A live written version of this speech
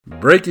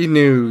Breaking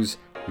news,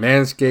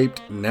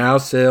 Manscaped now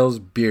sells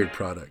beard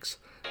products.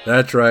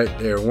 That's right,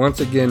 they are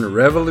once again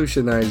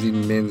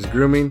revolutionizing men's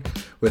grooming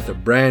with a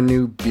brand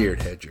new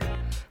beard hedger.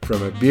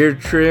 From a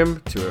beard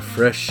trim to a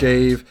fresh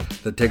shave,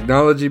 the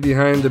technology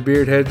behind the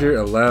beard hedger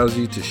allows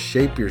you to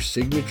shape your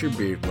signature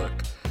beard look.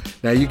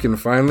 Now you can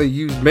finally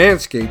use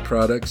Manscaped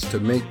products to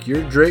make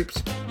your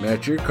drapes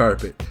match your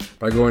carpet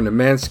by going to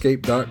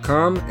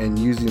manscaped.com and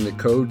using the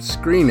code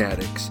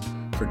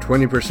SCREENADDICTS for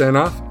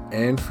 20% off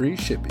and free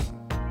shipping.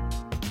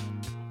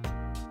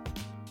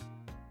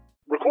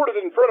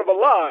 Recorded in front of a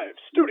live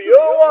studio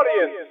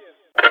audience.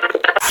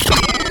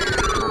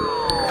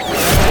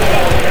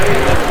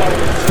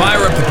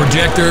 Fire up the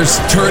projectors,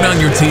 turn on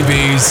your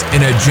TVs,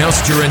 and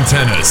adjust your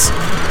antennas.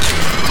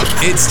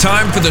 It's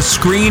time for the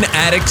Screen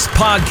Addicts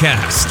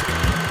podcast.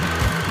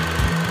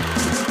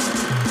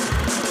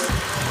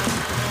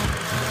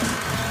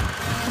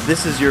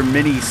 This is your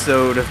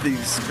Minisode of the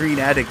Screen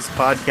Addicts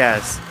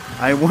podcast.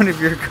 I'm one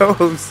of your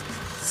co-hosts,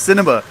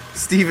 Cinema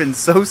Steven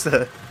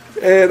Sosa.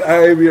 And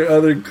I am your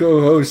other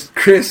co-host,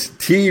 Chris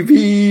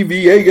TV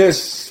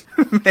Villegas.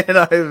 Man,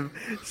 I'm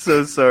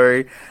so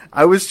sorry.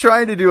 I was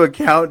trying to do a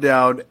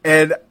countdown,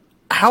 and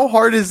how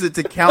hard is it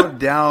to count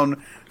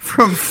down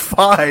from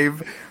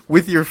 5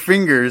 with your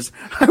fingers?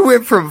 I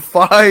went from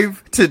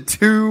 5 to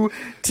 2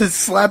 to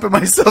slapping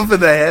myself in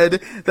the head.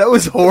 That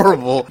was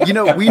horrible. You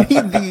know, we need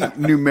the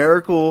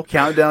numerical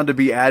countdown to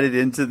be added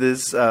into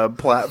this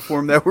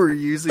platform that we're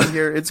using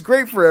here. It's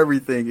great for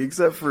everything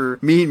except for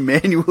me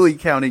manually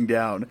counting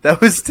down.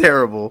 That was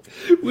terrible.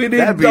 We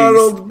need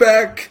Donald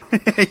back.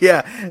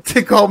 Yeah,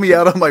 to call me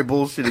out on my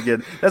bullshit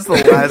again. That's the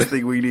last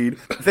thing we need.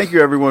 Thank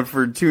you, everyone,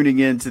 for tuning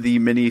in to the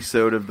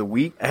Minisode of the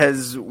week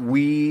as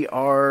we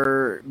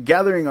are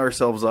gathering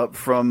ourselves up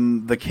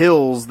from the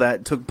kills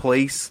that took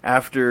place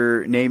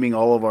after naming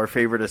all of our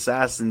favorite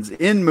assassins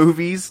in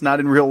movies, not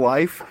in real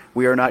life.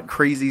 We are not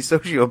crazy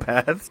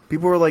sociopaths.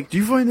 People were like, do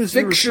you find this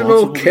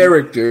fictional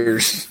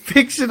characters?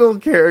 Fictional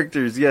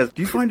characters, yes.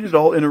 Do you find it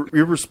all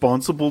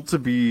irresponsible to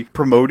be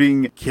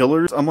promoting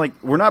killers? I'm like,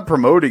 we're not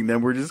promoting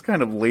them. We're just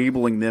kind of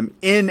labeling them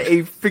in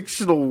a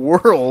fictional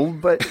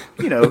world. But,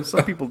 you know,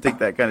 some people take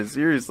that kind of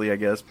seriously, I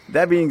guess.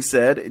 That being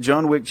said,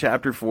 John Wick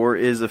Chapter 4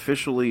 is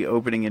officially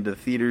opening into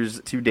theaters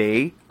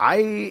today.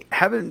 I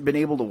haven't been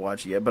able to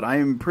watch it yet, but I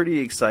am pretty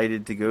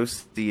excited to go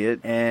see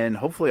it, and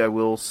hopefully I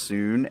will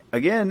soon.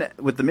 Again,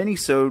 with the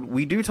Minisode,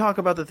 we do talk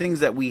about the things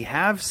that we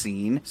have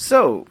seen.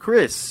 So,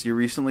 Chris, you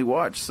recently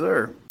watched,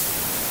 sir.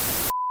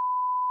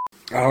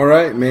 All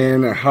right,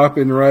 man,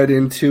 hopping right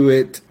into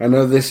it. I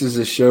know this is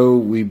a show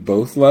we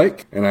both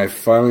like, and I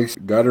finally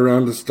got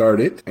around to start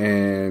it,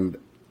 and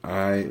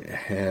I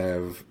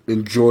have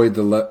enjoyed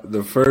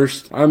the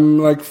first, I'm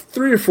like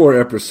 3 or 4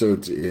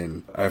 episodes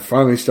in. I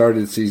finally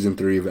started season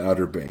 3 of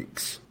Outer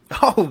Banks.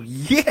 Oh,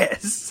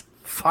 yes!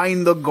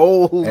 Find the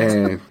gold!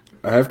 And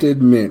I have to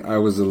admit, I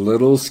was a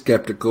little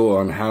skeptical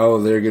on how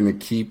they're going to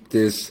keep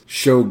this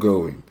show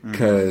going.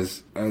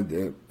 Because,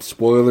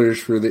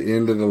 spoilers for the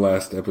end of the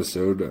last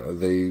episode,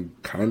 they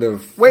kind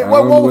of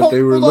found what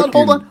they were looking.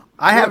 Hold on.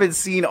 I haven't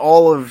seen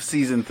all of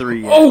season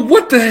 3 yet. Oh,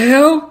 what the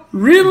hell?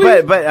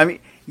 Really? But I mean,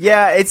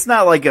 yeah, it's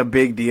not like a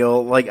big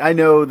deal. Like, I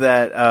know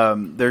that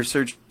they're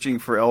searching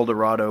for El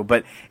Dorado,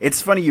 but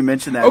it's funny you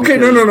mentioned that. Okay,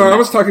 no. I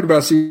was talking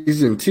about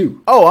season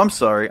 2. Oh, I'm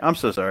sorry. I'm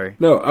so sorry.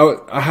 No,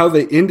 how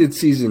they ended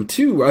season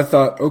 2, I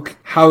thought, okay,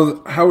 how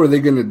are they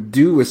going to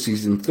do with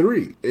season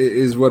 3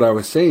 is what I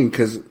was saying,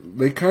 because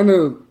they kind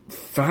of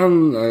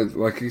found,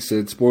 like you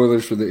said,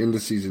 spoilers for the end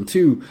of season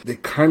 2, they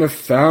kind of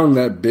found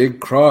that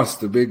big cross,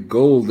 the big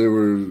gold.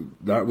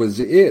 That was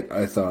it,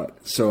 I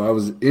thought. So I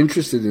was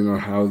interested in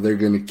how they're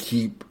going to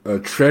keep a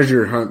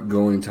treasure hunt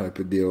going type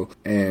of deal,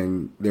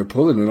 and they're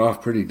pulling it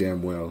off pretty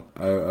damn well.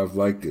 I've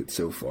liked it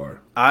so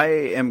far. I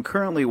am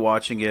currently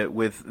watching it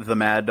with the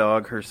Mad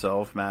Dog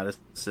herself,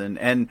 Madison,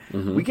 and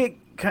we get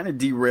kind of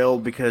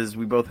derailed because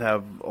we both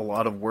have a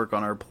lot of work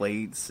on our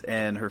plates,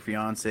 and her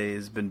fiance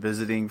has been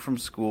visiting from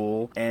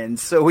school, and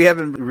so we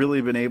haven't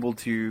really been able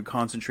to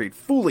concentrate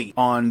fully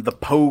on the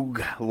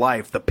Pogue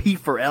life. The P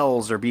for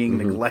L's are being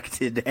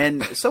neglected,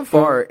 and so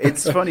far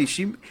it's funny.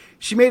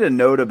 She made a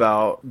note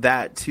about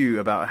that too,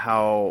 about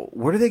how,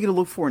 what are they going to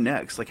look for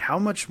next? Like, how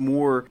much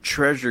more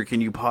treasure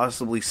can you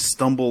possibly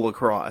stumble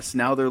across?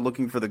 Now they're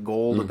looking for the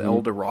gold of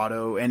El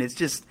Dorado, and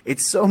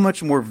it's so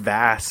much more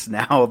vast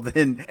now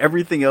than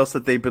everything else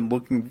that they've been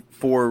looking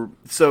for.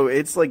 So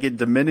it's like it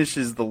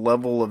diminishes the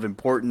level of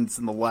importance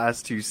in the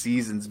last 2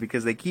 seasons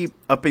because they keep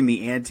upping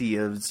the ante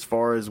as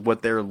far as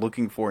what they're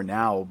looking for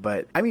now.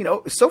 But I mean,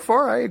 so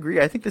far I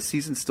agree. I think the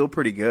season's still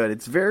pretty good.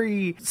 It's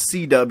very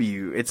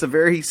CW. It's a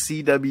very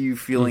CW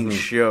feeling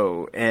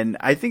show, and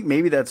I think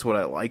maybe that's what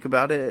I like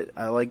about it.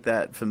 I like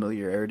that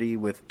familiarity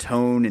with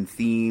tone and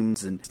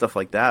themes and stuff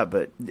like that.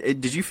 But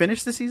did you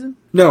finish the season?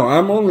 No,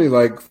 I'm only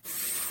like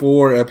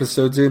 4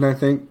 episodes in, I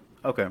think.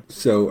 Okay.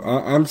 So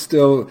I'm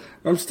still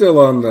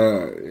on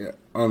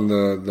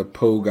the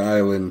Pogue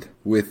Island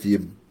with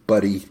you,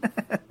 buddy.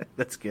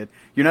 That's good.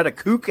 You're not a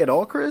kook at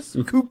all, Chris?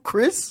 Kook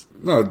Chris?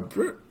 No,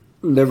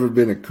 never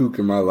been a kook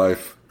in my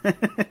life.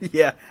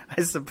 Yeah,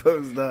 I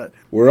suppose not.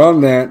 We're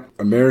on that.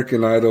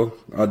 American Idol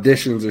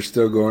auditions are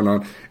still going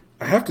on.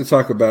 I have to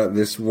talk about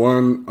this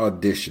one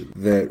audition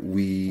that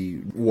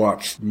we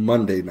watched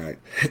Monday night.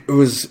 It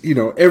was,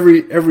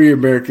 every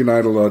American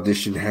Idol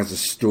audition has a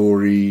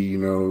story,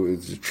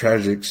 it's a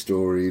tragic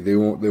story. They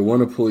want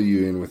to pull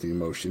you in with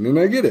emotion, and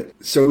I get it.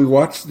 So we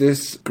watched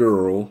this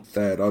girl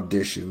that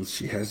auditions.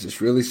 She has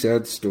this really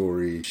sad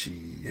story.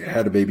 She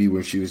had a baby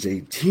when she was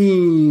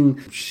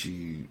 18.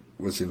 She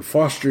was in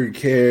foster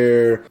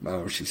care.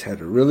 She's had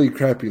a really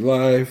crappy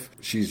life.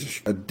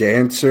 She's a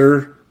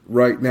dancer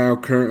right now,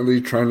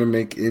 currently trying to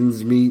make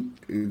ends meet.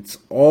 It's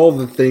all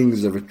the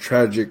things of a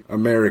tragic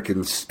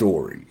American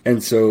story.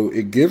 And so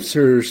it gives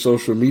her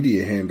social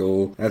media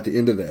handle at the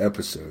end of the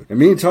episode. And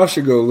me and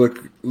Tasha go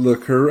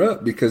look her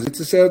up because it's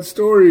a sad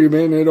story,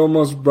 man. It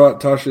almost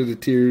brought Tasha to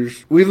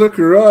tears. We look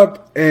her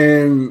up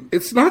and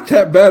it's not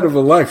that bad of a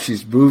life.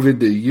 She's moving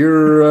to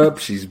Europe.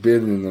 She's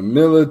been in the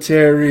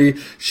military.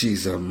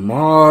 She's a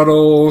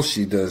model.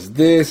 She does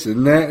this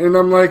and that. And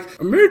I'm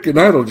like, American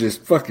Idol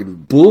just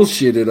fucking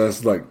bullshitted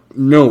us like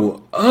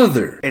no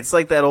other. It's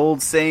like that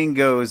old saying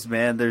goes,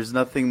 man, there's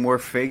nothing more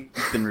fake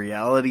than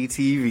reality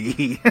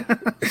TV.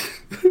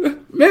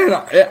 Man,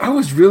 I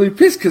was really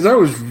pissed because I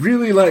was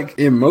really like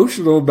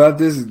emotional about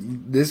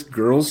this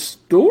girl's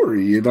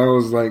story, and I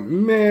was like,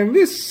 man,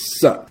 this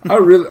sucked. I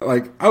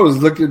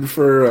was looking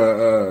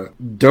for a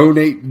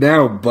donate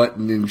now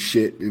button and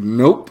shit, and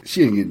nope,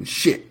 she ain't getting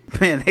shit.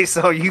 Man, they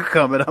saw you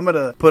coming. I'm going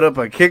to put up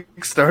a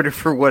Kickstarter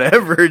for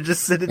whatever and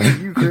just send it to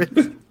you,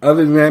 Chris.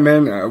 Other than that,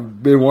 man,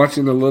 I've been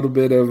watching a little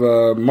bit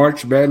of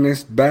March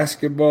Madness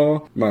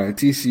basketball. My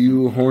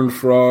TCU Horned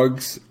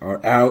Frogs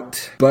are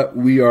out, but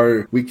we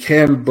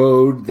can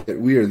boast that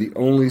we are the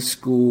only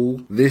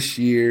school this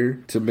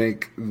year to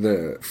make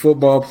the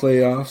football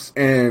playoffs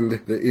and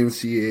the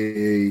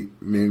NCAA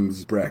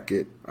men's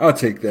bracket. I'll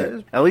take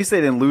that. At least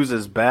they didn't lose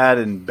as bad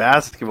in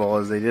basketball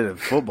as they did in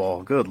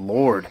football. Good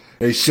Lord.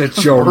 Hey,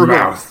 shut your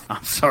mouth.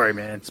 I'm sorry,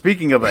 man.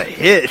 Speaking of a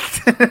hit,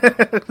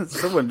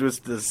 someone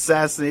just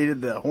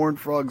assassinated the Horned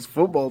Frogs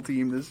football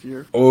team this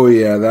year. Oh,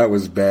 yeah, that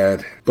was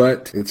bad.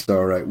 But it's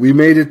all right. We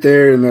made it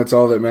there, and that's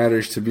all that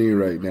matters to me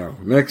right now.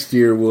 Next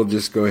year, we'll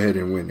just go ahead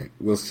and win it.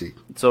 We'll see.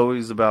 It's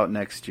always about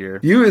next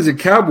year. You, as a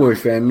Cowboy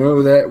fan,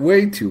 know that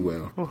way too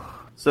well.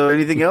 So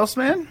anything else,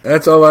 man?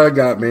 That's all I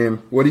got,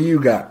 man. What do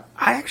you got?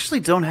 I actually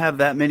don't have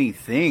that many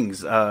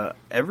things.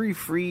 Every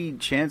free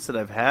chance that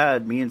I've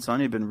had, me and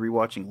Sonia have been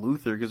rewatching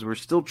Luther because we're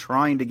still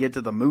trying to get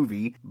to the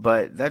movie,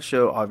 but that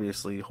show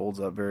obviously holds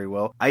up very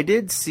well. I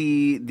did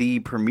see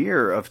the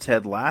premiere of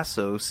Ted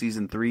Lasso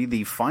Season 3,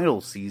 the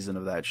final season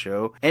of that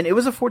show, and it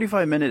was a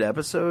 45-minute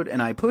episode, and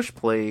I pushed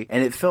play,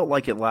 and it felt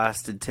like it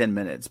lasted 10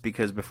 minutes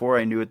because before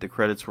I knew it, the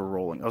credits were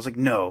rolling. I was like,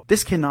 no,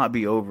 this cannot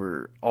be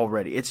over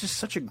already. It's just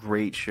such a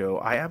great show.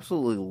 I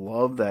absolutely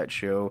love that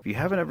show. If you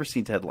haven't ever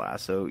seen Ted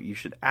Lasso, you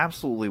should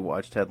absolutely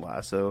watch Ted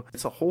Lasso.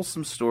 It's a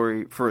wholesome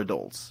story for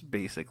adults,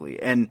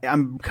 basically. And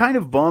I'm kind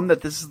of bummed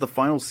that this is the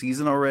final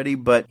season already,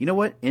 but you know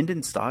what? End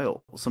in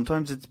style.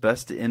 Sometimes it's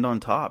best to end on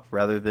top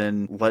rather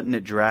than letting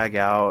it drag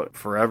out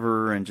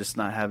forever and just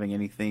not having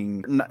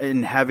anything,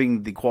 and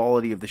having the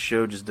quality of the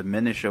show just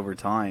diminish over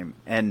time.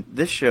 And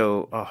this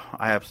show,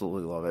 I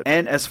absolutely love it.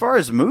 And as far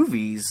as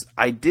movies,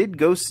 I did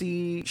go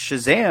see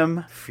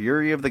Shazam!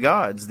 Fury of the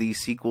Gods, the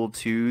sequel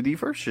to the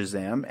first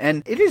Shazam,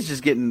 and it is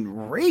just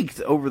getting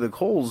raked over the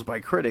coals by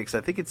critics. I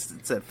think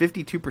it's at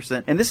 52%.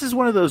 And this is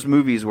one of those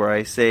movies where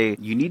I say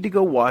you need to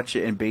go watch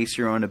it and base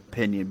your own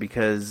opinion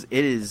because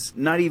it is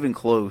not even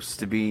close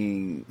to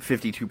being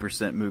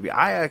 52% movie.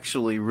 I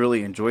actually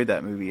really enjoyed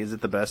that movie. Is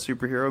it the best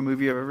superhero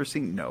movie I've ever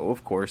seen? No,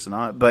 of course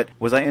not. But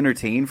was I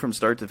entertained from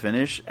start to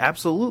finish?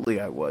 Absolutely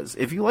I was.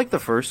 If you like the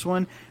first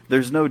one,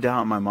 there's no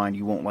doubt in my mind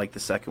you won't like the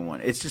second one.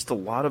 It's just a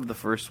lot of the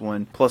first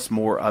one plus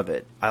more of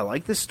it. I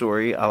like the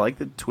story. I like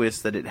the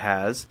twist that it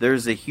has.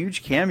 There's a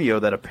huge cameo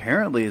that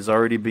apparently is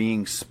already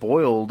being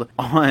spoiled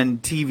on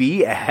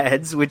TV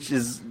ads, which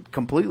is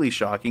completely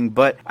shocking.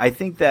 But I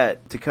think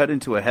that, to cut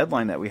into a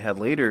headline that we had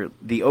later,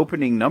 the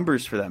opening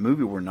numbers for that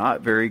movie were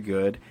not very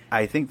good.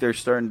 I think they're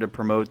starting to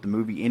promote the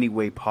movie any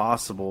way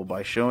possible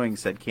by showing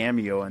said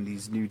cameo on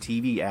these new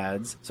TV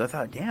ads. So I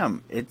thought,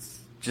 damn, it's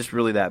just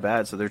really that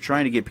bad. So they're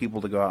trying to get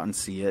people to go out and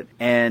see it.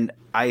 And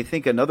I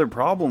think another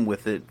problem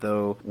with it,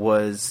 though,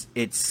 was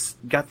it's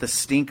got the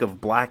stink of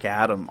Black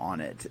Adam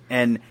on it.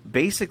 And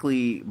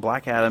basically,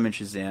 Black Adam and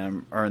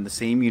Shazam are in the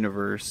same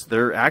universe.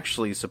 They're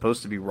actually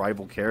supposed to be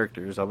rival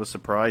characters. I was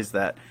surprised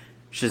that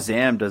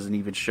Shazam doesn't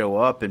even show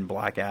up in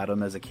Black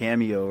Adam as a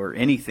cameo or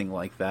anything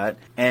like that.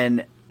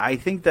 And I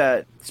think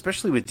that,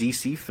 especially with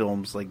DC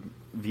films, like,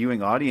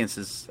 viewing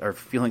audiences are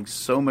feeling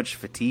so much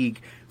fatigue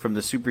from the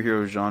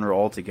superhero genre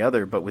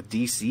altogether, but with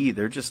DC,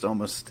 they're just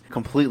almost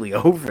completely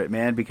over it,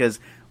 man, because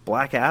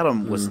Black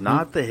Adam was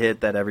not the hit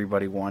that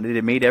everybody wanted.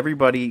 It made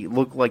everybody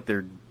look like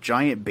they're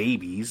giant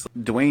babies.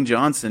 Dwayne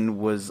Johnson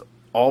was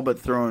all but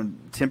throwing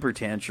temper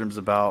tantrums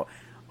about,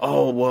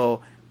 oh,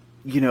 well,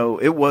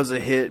 it was a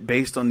hit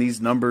based on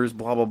these numbers,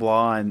 blah, blah,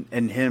 blah.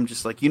 And him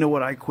just like, you know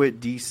what, I quit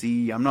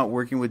DC. I'm not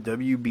working with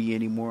WB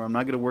anymore. I'm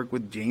not going to work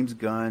with James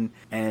Gunn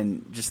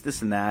and just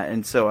this and that.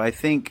 And so I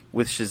think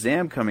with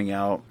Shazam coming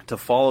out to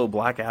follow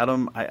Black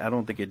Adam, I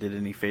don't think it did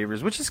any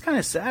favors, which is kind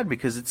of sad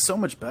because it's so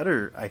much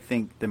better, I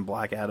think, than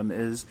Black Adam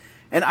is.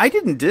 And I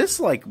didn't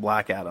dislike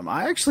Black Adam.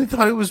 I actually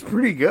thought it was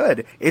pretty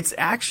good. It's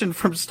action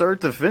from start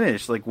to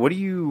finish. Like, what do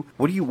you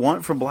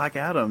want from Black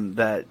Adam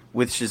that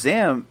with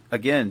Shazam,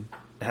 again,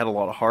 it had a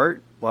lot of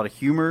heart, a lot of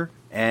humor,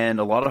 and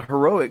a lot of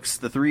heroics,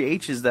 the 3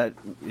 H's that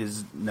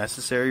is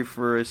necessary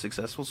for a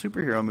successful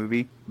superhero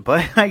movie.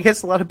 But I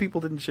guess a lot of people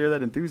didn't share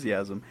that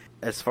enthusiasm.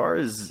 As far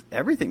as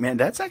everything, man,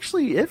 that's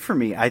actually it for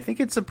me. I think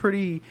it's a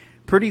pretty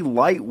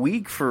light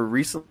week for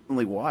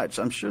recently watched.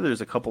 I'm sure there's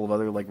a couple of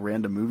other like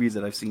random movies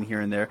that I've seen here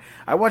and there.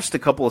 I watched a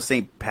couple of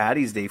St.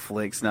 Patty's Day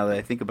flicks now that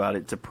I think about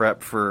it to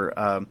prep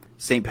for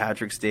St.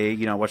 Patrick's Day.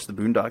 I watched the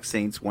Boondock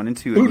Saints 1 and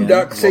 2 again.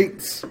 Boondock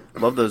Saints.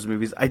 Love those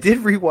movies. I did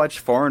rewatch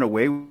Far and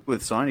Away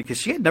with Sonya because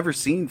she had never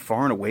seen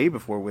Far and Away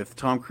before with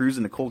Tom Cruise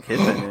and Nicole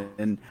Kidman.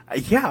 And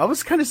yeah, I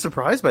was kind of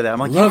surprised by that. I'm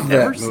like, you've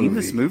never seen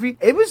this movie?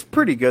 It was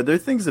pretty good. There are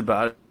things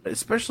about it,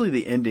 especially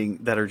the ending,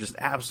 that are just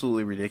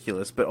absolutely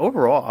ridiculous. But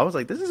overall, I was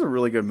like, this is a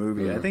really good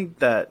movie. I think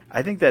that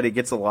it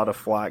gets a lot of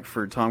flack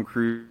for Tom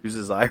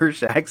Cruise's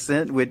Irish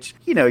accent, which,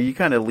 you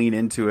kind of lean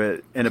into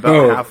it, and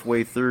about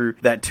halfway through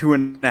that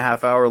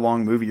 2.5 hour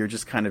long movie, you're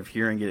just kind of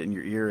hearing it in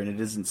your ear, and it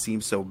doesn't seem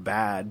so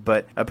bad.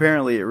 But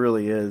apparently it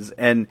really is.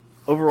 And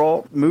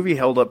overall, movie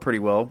held up pretty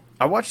well.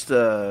 I watched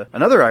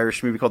another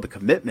Irish movie called The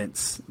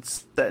Commitments.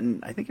 It's set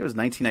in, I think it was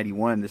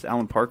 1991, this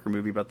Alan Parker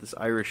movie about this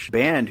Irish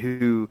band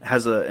who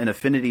has an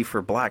affinity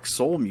for black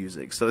soul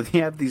music. So they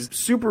have these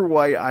super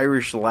white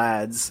Irish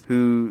lads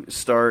who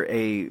start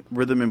a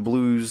rhythm and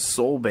blues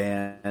soul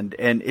band,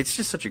 and it's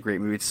just such a great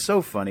movie. It's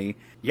so funny.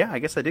 Yeah, I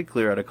guess I did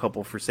clear out a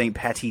couple for St.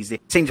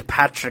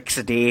 Patrick's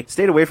Day.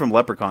 Stayed away from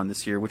Leprechaun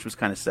this year, which was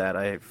kind of sad.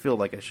 I feel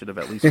like I should have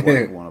at least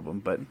watched one of them,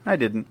 but I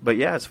didn't. But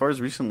yeah, as far as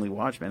recently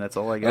watched, man, that's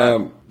all I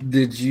got.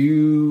 Did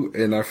you,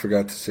 and I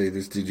forgot to say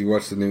this, did you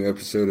watch the new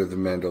episode of The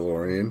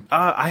Mandalorian?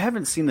 I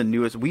haven't seen the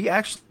newest. We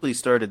actually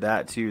started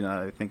that too, now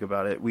that I think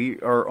about it. We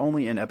are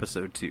only in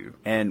episode 2,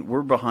 and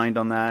we're behind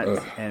on that,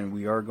 and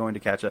we are going to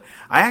catch up.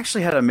 I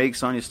actually had to make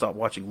Sonya stop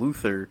watching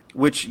Luther,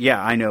 which,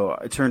 yeah, I know,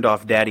 I turned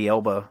off Daddy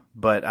Elba,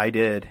 but I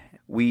did.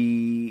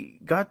 We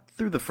got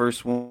through the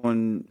first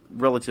one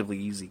relatively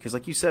easy because,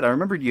 like you said, I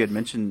remembered you had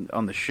mentioned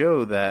on the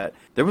show that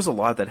there was a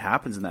lot that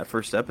happens in that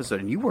first episode,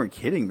 and you weren't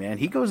kidding, man.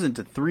 He goes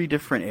into 3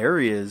 different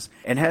areas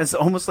and has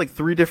almost like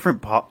 3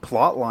 different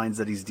plot lines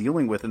that he's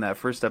dealing with in that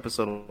first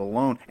episode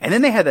alone. And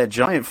then they had that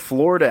giant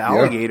Florida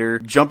alligator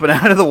jumping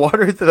out of the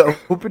water at the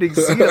opening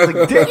scene. I was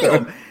like,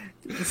 damn,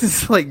 this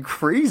is like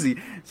crazy.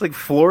 It's like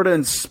Florida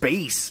in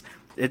space.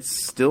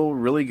 It's still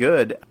really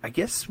good. I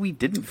guess we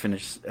didn't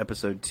finish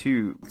episode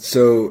 2.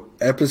 So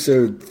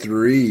episode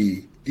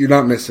 3, you're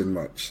not missing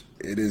much.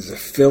 It is a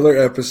filler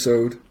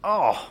episode.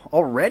 Oh,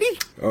 already?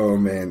 Oh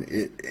man,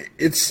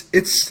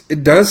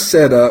 it does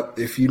set up.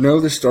 If you know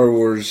the Star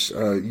Wars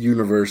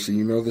universe, and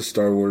you know the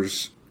Star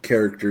Wars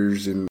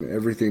characters and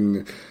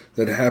everything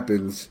that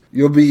happens,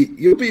 you'll be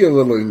a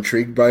little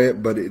intrigued by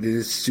it, but it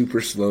is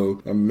super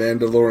slow. A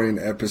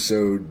Mandalorian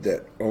episode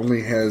that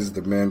only has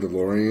the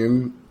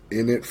Mandalorian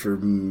in it for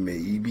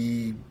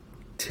maybe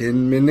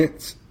 10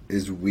 minutes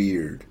is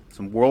weird.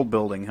 Some world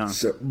building, huh?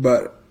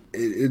 But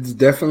it's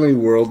definitely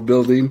world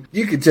building.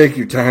 You can take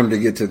your time to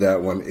get to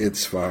that one.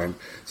 It's fine.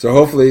 So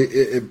hopefully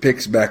it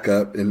picks back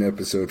up in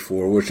episode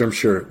 4, which I'm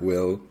sure it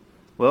will.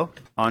 Well,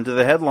 on to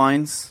the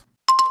headlines.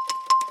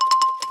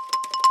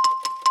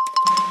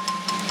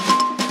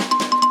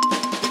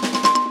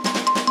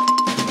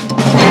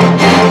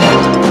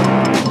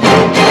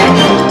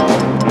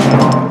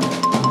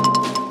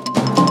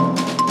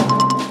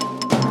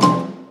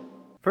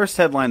 First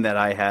headline that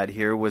I had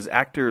here was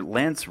actor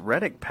Lance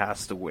Reddick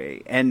passed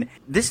away. And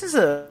this is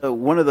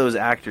one of those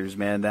actors,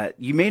 man, that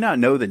you may not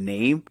know the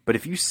name, but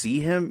if you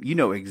see him, you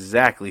know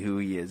exactly who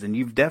he is. And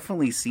you've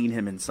definitely seen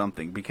him in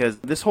something, because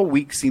this whole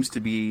week seems to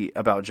be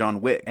about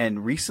John Wick.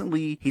 And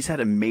recently, he's had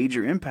a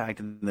major impact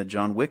in the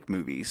John Wick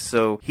movies.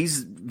 So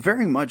he's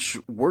very much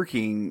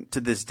working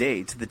to this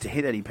day, to the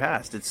day that he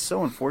passed. It's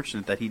so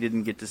unfortunate that he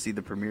didn't get to see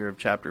the premiere of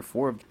Chapter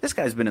 4. This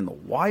guy's been in The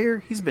Wire.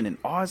 He's been in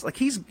Oz. Like,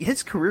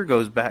 his career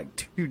goes back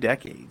 2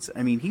 decades.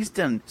 I mean, he's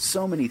done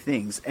so many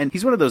things, and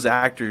he's one of those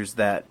actors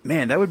that,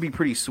 man, that would be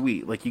pretty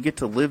sweet. Like, you get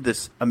to live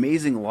this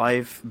amazing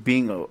life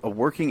being a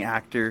working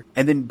actor,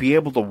 and then be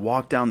able to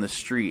walk down the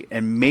street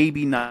and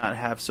maybe not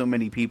have so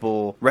many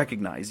people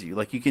recognize you.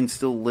 Like, you can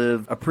still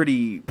live a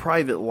pretty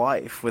private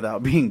life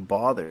without being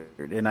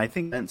bothered, and I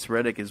think Lance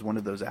Reddick is one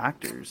of those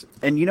actors.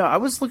 And, you know, I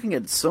was looking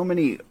at so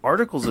many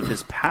articles of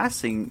his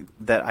passing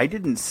that I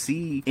didn't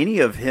see any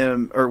of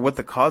him, or what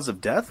the cause of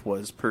death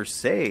was, per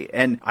se,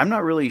 and I'm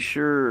not really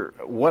sure for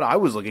what I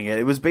was looking at,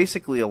 it was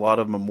basically a lot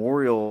of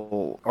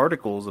memorial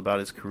articles about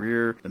his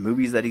career, the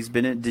movies that he's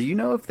been in. Do you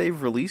know if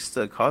they've released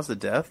a cause of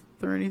death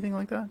or anything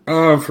like that?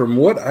 From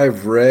what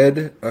I've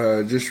read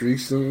just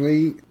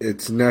recently,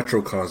 it's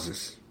natural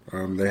causes.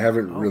 They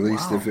haven't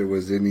released if it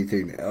was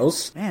anything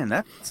else. Man,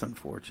 that's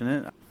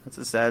unfortunate. That's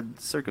a sad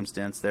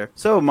circumstance there.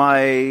 So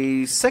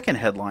my second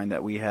headline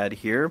that we had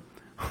here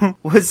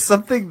was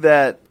something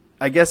that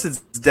I guess it's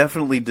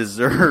definitely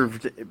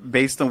deserved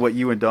based on what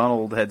you and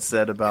Donald had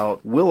said about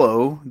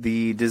Willow,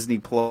 the Disney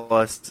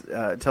Plus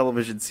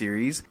television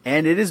series,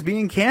 and it is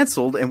being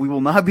canceled, and we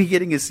will not be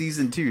getting a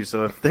season 2.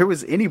 So if there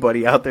was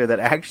anybody out there that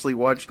actually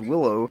watched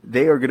Willow,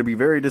 they are going to be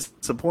very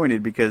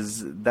disappointed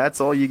because that's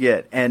all you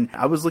get. And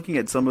I was looking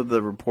at some of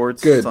the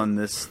reports on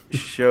this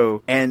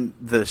show, and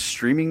the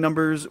streaming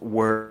numbers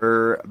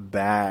were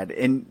bad.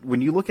 And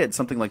when you look at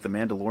something like The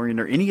Mandalorian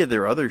or any of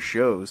their other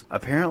shows,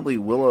 apparently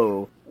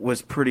Willow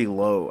was pretty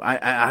low.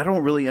 I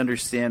don't really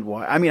understand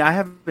why. I mean, I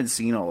haven't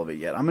seen all of it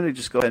yet. I'm going to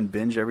just go ahead and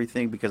binge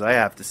everything because I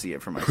have to see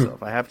it for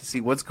myself. I have to see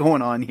what's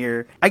going on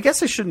here. I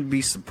guess I shouldn't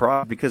be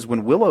surprised because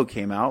when Willow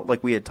came out,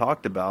 like we had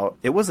talked about,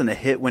 it wasn't a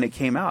hit when it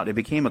came out. It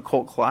became a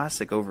cult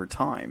classic over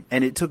time.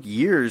 And it took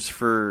years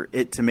for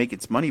it to make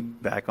its money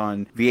back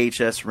on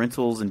VHS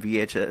rentals and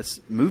VHS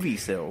movie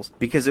sales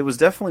because it was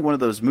definitely one of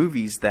those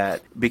movies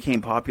that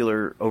became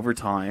popular over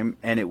time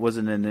and it was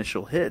an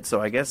initial hit.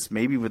 So I guess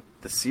maybe with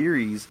the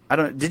series,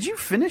 did you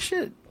finish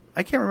it?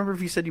 I can't remember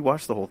if you said you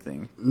watched the whole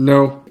thing.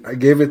 No, I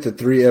gave it the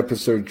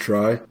 3-episode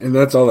try, and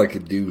that's all I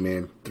could do,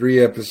 man. 3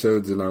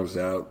 episodes and I was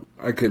out.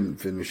 I couldn't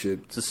finish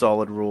it. It's a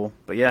solid rule.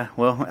 But yeah,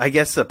 well, I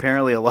guess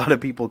apparently a lot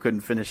of people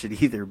couldn't finish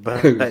it either.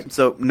 But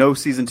so no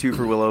season 2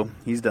 for Willow.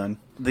 He's done.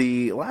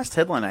 The last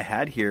headline I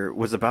had here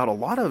was about a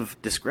lot of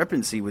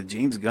discrepancy with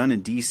James Gunn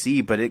and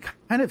DC, but it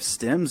kind of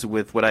stems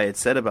with what I had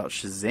said about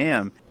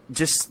Shazam.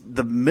 Just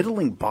the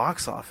middling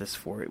box office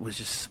for it was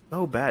just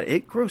so bad.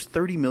 It grossed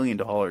 $30 million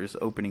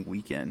opening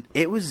weekend.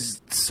 It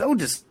was so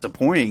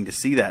disappointing to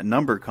see that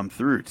number come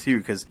through, too,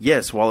 because,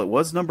 yes, while it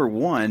was number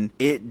 1,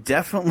 it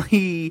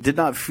definitely did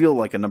not feel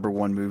like a number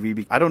 1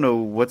 movie. I don't know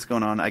what's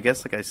going on. I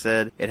guess, like I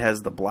said, it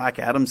has the Black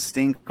Adam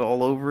stink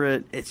all over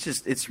it.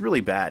 It's really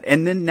bad.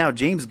 And then now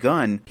James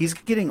Gunn, he's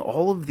getting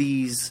all of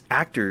these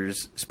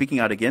actors speaking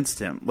out against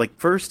him. Like,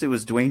 first it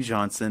was Dwayne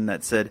Johnson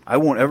that said, I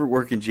won't ever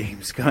work in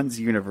James Gunn's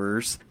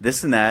universe.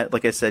 This and that.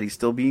 Like I said, he's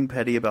still being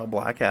petty about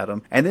Black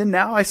Adam. And then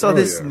now I saw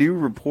this new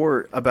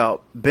report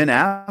about Ben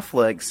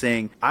Affleck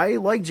saying, I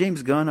like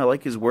James Gunn, I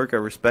like his work, I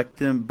respect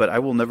him, but I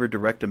will never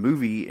direct a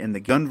movie in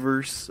the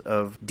Gunverse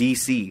of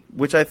DC.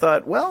 Which I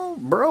thought, well,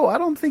 bro, I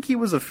don't think he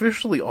was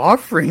officially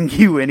offering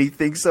you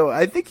anything. So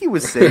I think he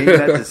was saying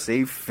that to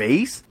save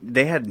face.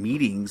 They had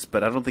meetings,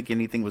 but I don't think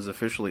anything was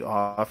officially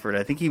offered.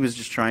 I think he was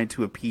just trying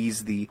to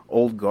appease the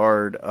old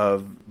guard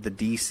of the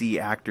DC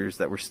actors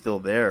that were still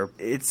there.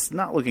 It's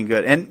not looking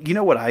good. And you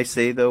know what I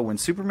say, though? When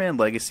Superman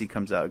Legacy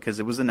comes out, because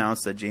it was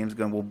announced that James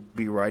Gunn will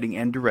be writing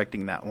and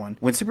directing that one.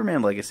 When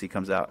Superman Legacy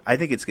comes out, I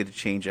think it's going to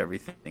change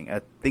everything.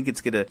 I think it's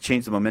going to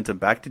change the momentum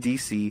back to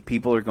DC.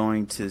 People are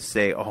going to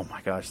say, oh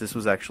my gosh, this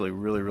was actually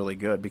really, really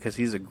good because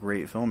he's a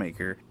great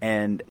filmmaker.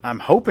 And I'm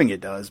hoping it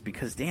does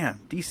because, damn,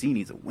 DC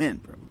needs a win,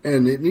 bro.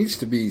 And it needs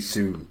to be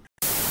soon.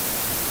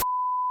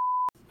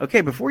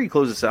 Okay, before you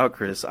close this out,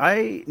 Chris,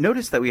 I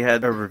noticed that we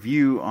had a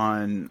review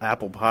on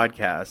Apple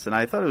Podcasts, and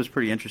I thought it was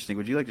pretty interesting.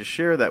 Would you like to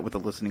share that with the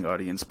listening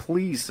audience,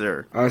 please,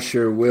 sir? I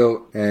sure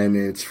will, and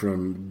it's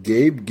from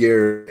Gabe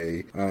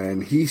Garrett,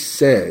 and he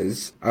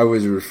says, I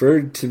was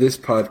referred to this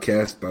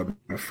podcast by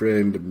my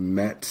friend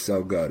Matt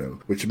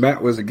Salgado, which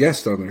Matt was a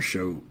guest on their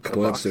show a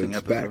couple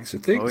episodes back, so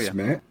thanks,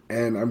 Matt.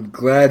 And I'm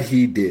glad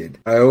he did.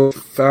 I always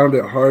found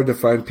it hard to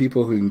find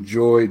people who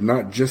enjoyed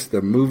not just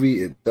the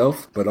movie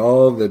itself, but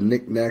all the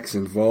knickknacks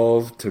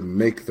involved to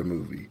make the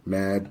movie.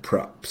 Mad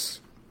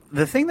props.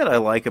 The thing that I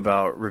like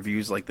about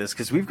reviews like this,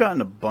 because we've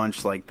gotten a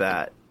bunch like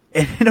that,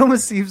 and it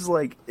almost seems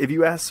like if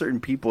you ask certain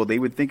people, they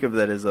would think of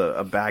that as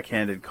a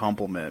backhanded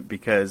compliment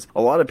because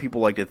a lot of people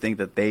like to think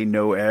that they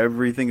know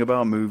everything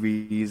about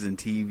movies and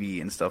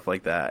TV and stuff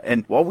like that.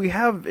 And while we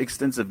have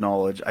extensive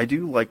knowledge, I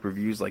do like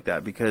reviews like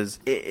that because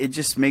it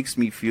just makes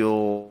me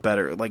feel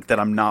better, like that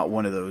I'm not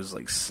one of those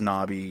like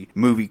snobby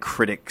movie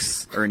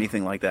critics or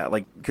anything like that.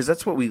 Like, because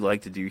that's what we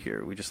like to do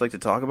here. We just like to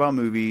talk about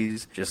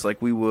movies just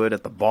like we would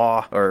at the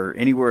bar or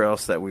anywhere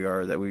else that we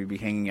would be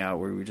hanging out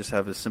where we just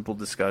have a simple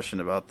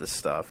discussion about this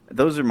stuff.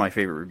 Those are my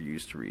favorite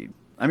reviews to read.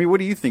 I mean, what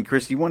do you think,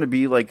 Chris? Do you want to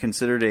be like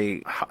considered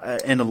an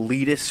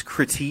elitist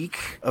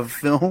critique of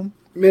film?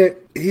 Man,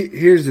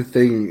 here's the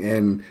thing,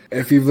 and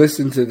if you've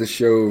listened to the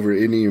show over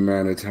any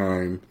amount of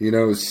time, you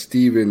know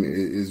Steven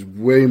is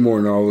way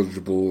more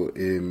knowledgeable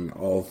in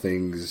all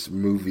things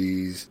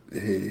movies.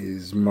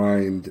 His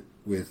mind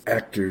with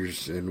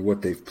actors and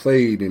what they've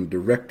played and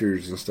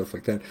directors and stuff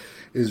like that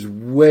is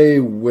way,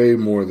 way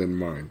more than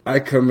mine. I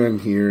come in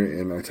here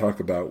and I talk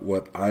about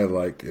what I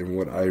like and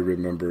what I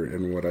remember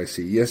and what I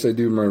see. Yes, I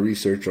do my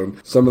research on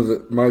some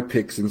of my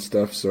picks and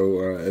stuff,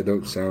 so I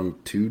don't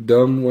sound too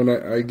dumb when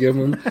I give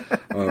them.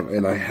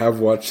 And I have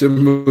watched some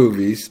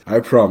movies, I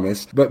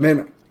promise. But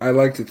man, I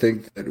like to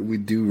think that we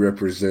do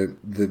represent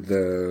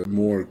the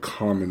more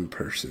common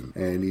person.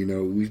 And, you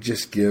know, we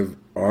just give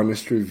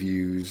honest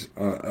reviews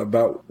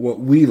about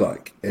what we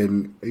like.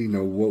 And, you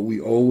know, what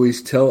we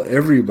always tell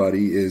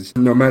everybody is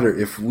no matter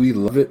if we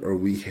love it or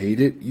we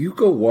hate it, you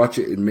go watch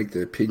it and make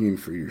the opinion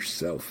for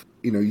yourself.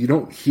 You know, you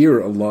don't hear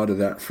a lot of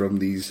that from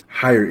these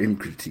higher end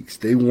critiques.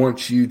 They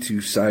want you to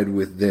side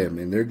with them,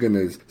 and they're going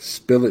to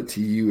spill it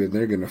to you, and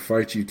they're going to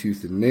fight you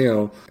tooth and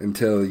nail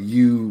until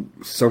you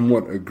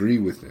somewhat agree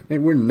with them.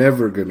 And we're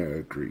never going to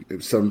agree.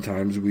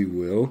 Sometimes we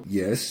will,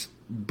 yes,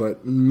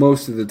 but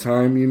most of the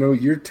time, you know,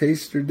 your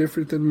tastes are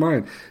different than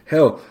mine.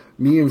 Hell,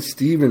 me and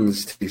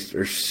Steven's tastes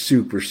are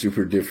super,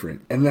 super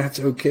different, and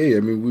that's okay. I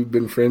mean, we've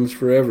been friends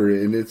forever,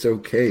 and it's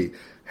okay.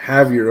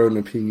 Have your own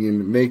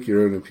opinion, make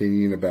your own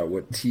opinion about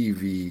what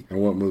TV and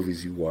what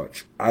movies you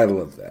watch. I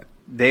love that.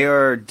 They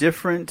are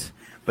different,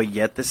 but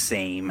yet the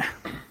same.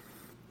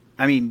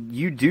 I mean,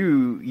 you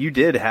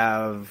did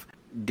have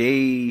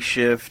Day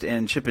Shift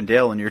and Chip and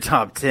Dale in your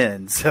top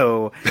 10,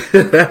 so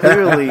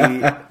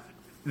clearly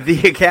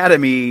the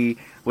Academy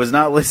was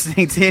not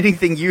listening to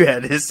anything you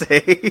had to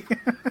say.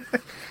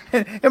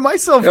 and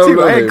myself, too.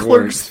 No, I had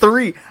Clerks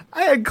 3.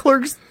 I had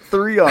Clerks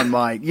 3 on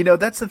mine. You know,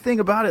 that's the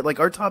thing about it. Like,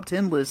 our top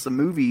 10 lists of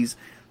movies,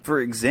 for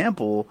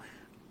example,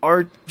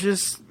 are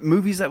just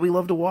movies that we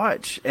love to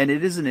watch. And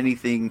it isn't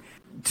anything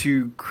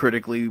too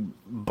critically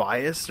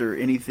biased or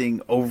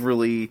anything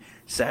overly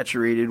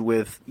saturated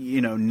with, you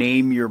know,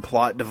 name your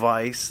plot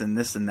device and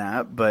this and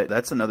that. But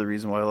that's another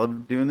reason why I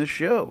love doing this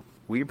show.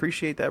 We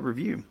appreciate that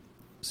review.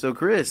 So,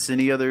 Chris,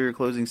 any other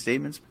closing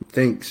statements?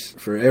 Thanks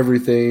for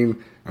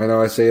everything. I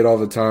know I say it all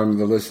the time.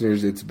 The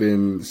listeners, it's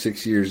been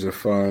 6 years of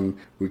fun.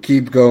 We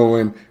keep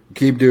going. We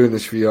keep doing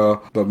this for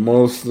y'all. But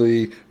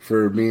mostly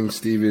for me and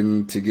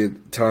Steven to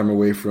get time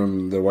away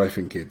from the wife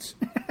and kids.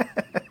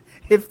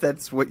 If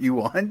that's what you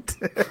want.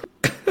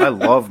 I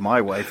love my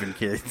wife and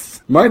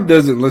kids. Mine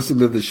doesn't listen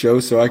to the show,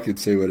 so I could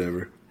say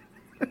whatever.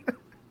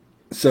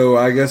 So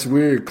I guess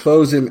we're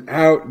closing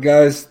out,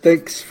 guys.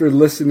 Thanks for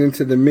listening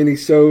to the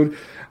Minisode.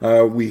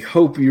 We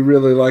hope you're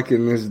really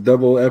liking this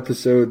double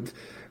episode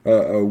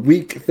a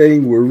week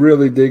thing. We're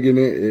really digging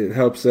it. It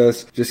helps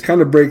us just kind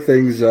of break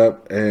things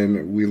up,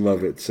 and we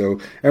love it. So,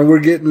 and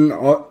we're getting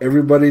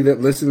everybody that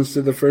listens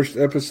to the first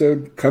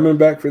episode coming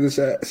back for this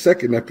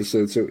second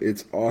episode. So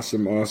it's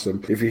awesome,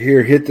 awesome. If you're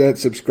here, hit that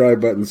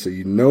subscribe button so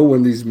you know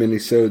when these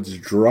minisodes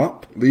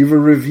drop. Leave a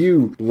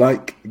review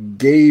like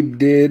Gabe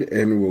did,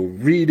 and we'll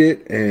read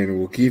it, and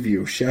we'll give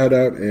you a shout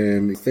out.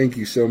 And thank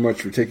you so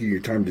much for taking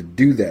your time to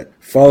do that.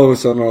 Follow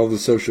us on all the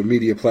social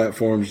media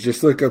platforms.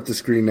 Just look up the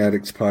Screen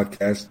Addicts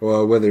podcast.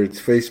 Well, whether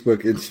it's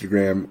Facebook,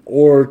 Instagram,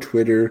 or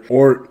Twitter,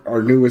 or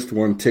our newest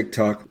one,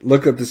 TikTok,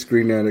 look up the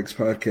Screen Addicts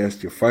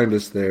podcast. You'll find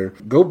us there.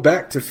 Go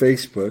back to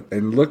Facebook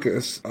and look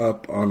us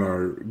up on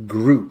our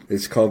group.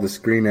 It's called the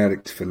Screen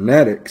Addicts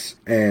Fanatics,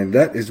 and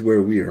that is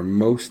where we are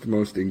most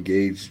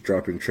engaged,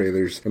 dropping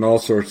trailers and all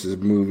sorts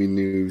of movie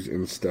news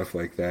and stuff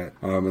like that.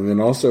 And then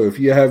also, if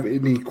you have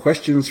any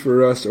questions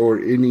for us or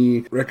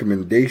any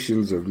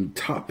recommendations of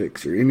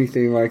topics or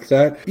anything like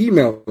that,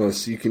 email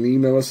us. You can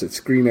email us at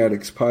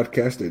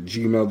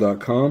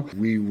screenaddictspodcast@gmail.com.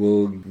 We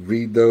will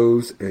read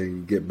those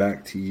and get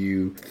back to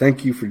you.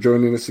 Thank you for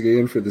joining us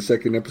again for the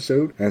second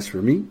episode. As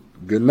for me,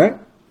 good night.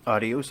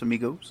 Adios,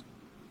 amigos.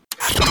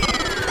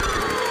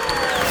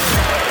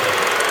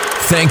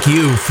 Thank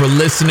you for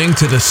listening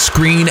to the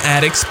Screen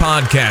Addicts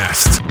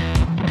Podcast.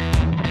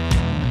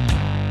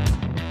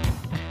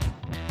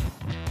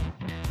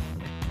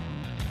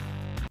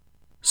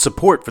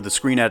 Support for the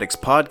Screen Addicts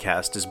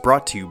Podcast is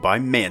brought to you by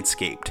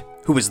Manscaped,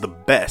 who is the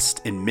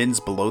best in men's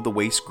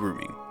below-the-waist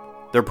grooming.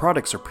 Their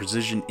products are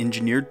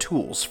precision-engineered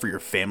tools for your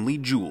family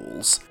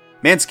jewels.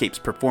 Manscaped's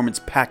Performance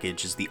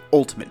Package is the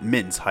ultimate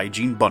men's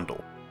hygiene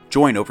bundle.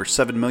 Join over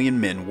 7 million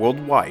men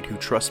worldwide who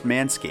trust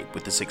Manscaped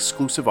with this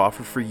exclusive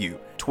offer for you.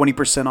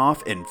 20%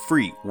 off and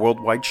free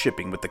worldwide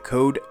shipping with the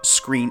code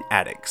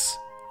SCREENADDICTS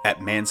at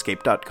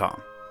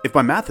manscaped.com. If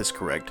my math is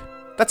correct,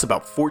 that's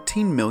about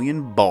 14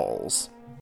 million balls.